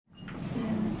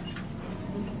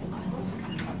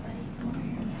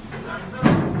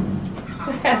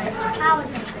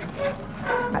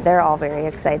They're all very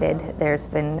excited. There's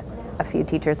been a few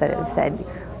teachers that have said,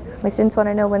 my students want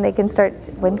to know when they can start,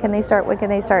 when can they start,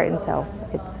 and so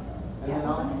it's,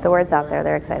 the word's out there,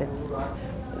 they're excited.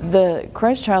 The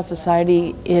Christ Child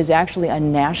Society is actually a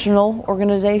national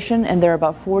organization, and there are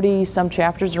about 40-some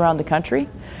chapters around the country,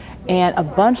 and a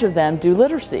bunch of them do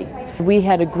literacy. We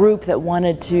had a group that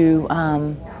wanted to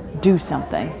do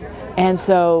something, and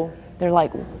so they're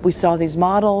like, we saw these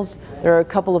models. There are a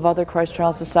couple of other Christ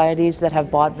Child Societies that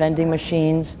have bought vending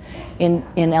machines in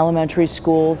elementary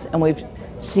schools, and we've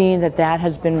seen that that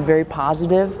has been very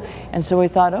positive, and so we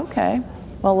thought, okay,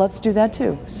 well, let's do that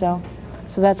too. So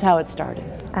that's how it started.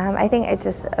 I think it's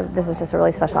just, this is just a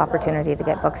really special opportunity to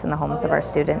get books in the homes of our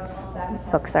students.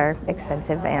 Books are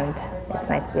expensive, and it's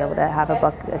nice to be able to have a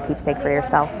book, a keepsake for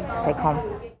yourself to take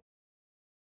home.